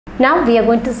Now we are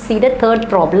going to see the third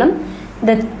problem.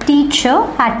 The teacher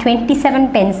had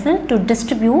 27 pencils to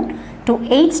distribute to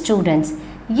 8 students.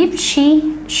 If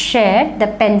she shared the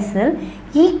pencil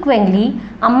equally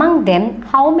among them,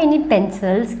 how many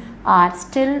pencils are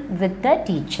still with the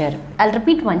teacher? I'll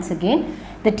repeat once again.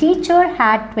 The teacher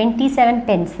had 27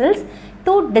 pencils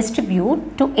to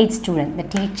distribute to 8 students. The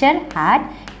teacher had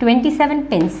 27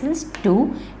 pencils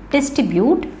to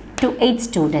distribute to 8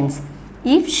 students.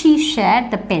 If she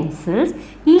shared the pencils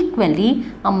equally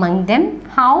among them,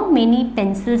 how many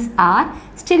pencils are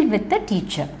still with the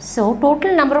teacher? So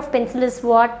total number of pencils is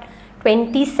what?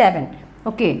 27.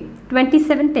 Okay,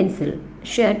 27 pencil.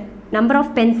 Shared number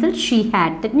of pencils she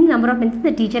had. That means number of pencils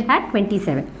the teacher had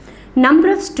 27.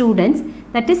 Number of students,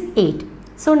 that is 8.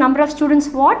 So number of students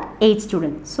what? 8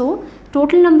 students. So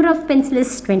total number of pencils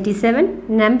is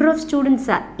 27. Number of students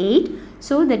are 8.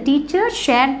 So the teacher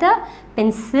shared the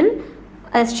pencil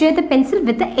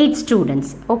with the 8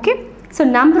 students. Okay. So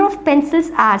number of pencils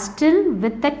are still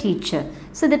with the teacher.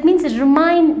 So that means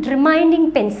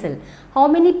remaining pencil. How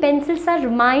many pencils are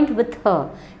remaining with her?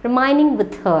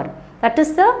 That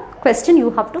is the question you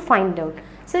have to find out.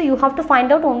 So you have to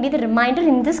find out only the remainder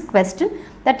in this question.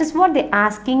 That is what they are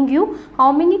asking you.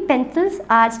 How many pencils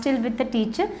are still with the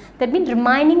teacher? That means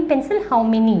remaining pencil, how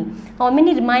many? How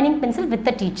many remaining pencil with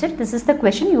the teacher? This is the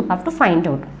question you have to find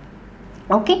out.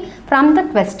 Okay, from the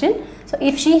question. So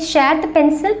if she shared the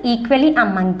pencil equally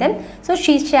among them, so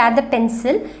she shared the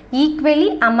pencil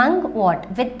equally among what?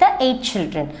 With the 8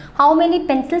 children. How many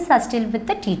pencils are still with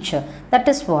the teacher? That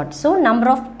is what? So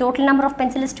total number of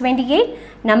pencils is 28.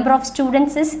 Number of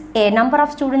students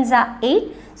are 8.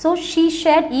 So she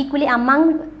shared equally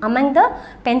among the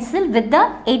pencil with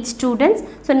the 8 students.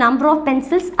 So number of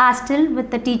pencils are still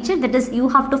with the teacher. That is, you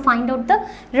have to find out the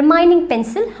remaining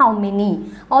pencil. How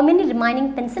many? How many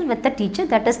remaining pencil with the teacher?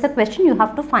 That is the question you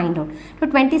have to find out. So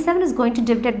 27 is going to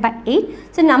divide by 8.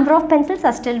 So number of pencils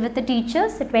are still with the teacher.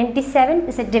 So 27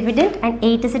 is a dividend and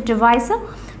 8 is a divisor.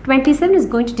 27 is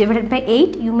going to divide by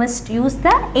 8. You must use the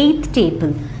 8th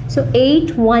table. So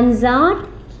 8 ones are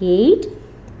 8.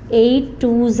 8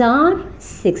 twos are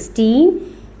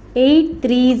 16, 8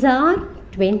 threes are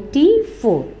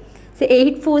 24. So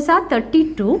 8 fours are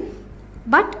 32,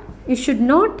 but you should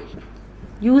not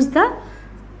use the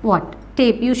what?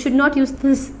 Tape. You should not use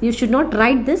this, you should not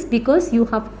write this because you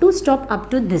have to stop up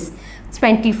to this. It's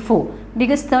 24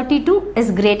 because 32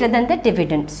 is greater than the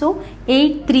dividend. So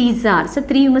 8 threes are, so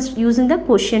 3 you must use in the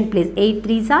quotient place. 8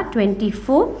 threes are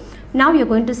 24. Now you are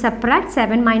going to subtract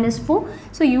 7 minus 4.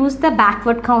 So use the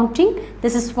backward counting.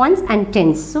 This is ones and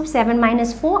tens. So 7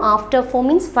 minus 4 after 4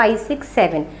 means 5, 6,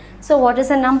 7. So what is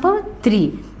the number?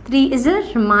 3. 3 is a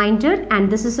remainder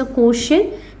and this is a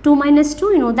quotient. 2 minus 2,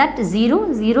 you know that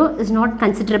 0. 0 is not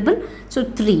considerable. So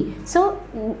 3. So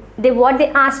what they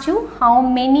asked you, how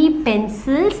many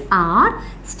pencils are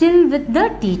still with the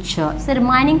teacher? So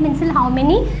remaining pencil how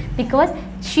many? Because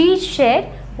she shared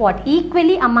what?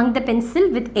 Equally among the pencil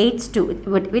with the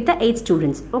 8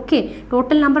 students. Okay,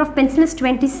 total number of pencils is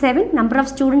 27, number of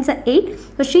students are 8.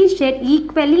 So she shared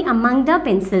equally among the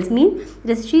pencils,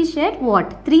 means she shared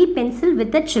what? 3 pencil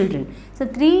with the children. So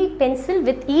 3 pencil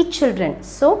with each children.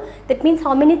 So that means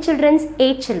how many children?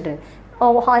 8 children.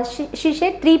 She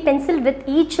shared 3 pencil with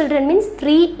each children, means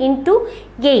 3 into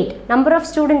 8. Number of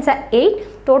students are 8.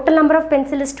 Total number of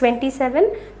pencil is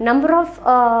 27. Number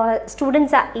of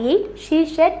students are 8. She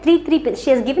shared she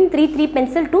has given 3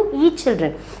 pencil to each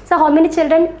children. So how many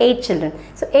children? 8 children.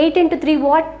 So 8 into 3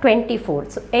 what? 24.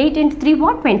 So 8 into 3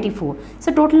 what? 24.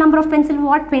 So total number of pencil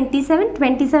what? 27.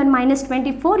 27 minus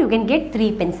 24, you can get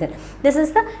 3 pencil. This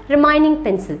is the remaining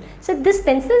pencil. So this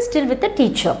pencil is still with the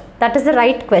teacher. That is the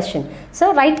right question.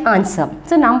 So right answer.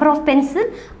 So number of pencil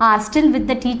are still with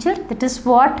the teacher. That is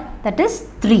what? That is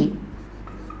 3.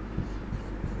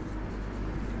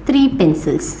 3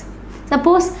 pencils.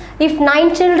 Suppose if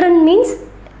 9 children means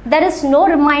there is no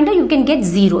remainder, you can get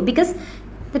 0 because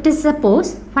that is,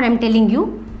 suppose what I am telling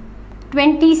you,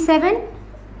 27,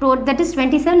 that is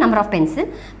 27 number of pencil,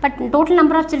 but total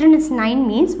number of children is 9,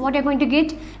 means what you are going to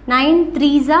get? 9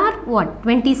 threes are what?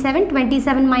 27.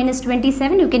 27 minus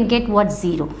 27, you can get what?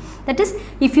 0. That is,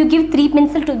 if you give 3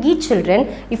 pencil to each children,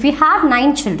 if you have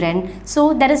 9 children,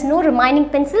 so there is no remaining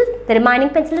pencil, the remaining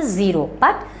pencil is 0.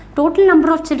 But total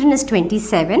number of children is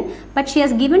 27, but she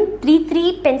has given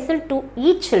 3 pencil to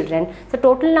each children. So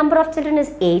total number of children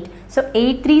is 8. So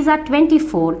 8 threes are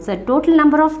 24. So total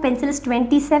number of pencil is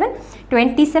 27.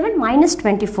 27 minus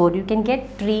 24, you can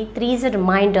get 3. 3 is a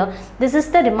remainder. This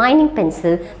is the remaining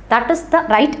pencil. That is the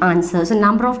right answer. So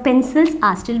number of pencils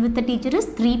are still with the teacher is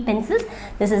 3 pencils.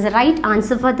 This is the right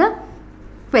answer for the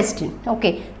question.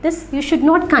 Okay, this you should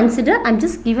not consider. I'm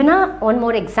just given a one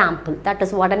more example. That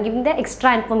is what I'm giving the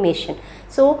extra information.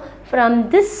 So from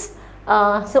this,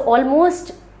 so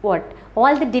almost what?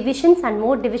 All the divisions and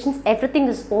more divisions, everything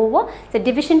is over. The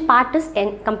division part is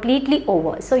completely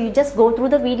over. So you just go through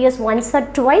the videos once or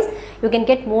twice. You can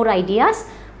get more ideas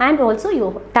and also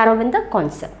you thorough in the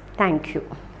concept. Thank you.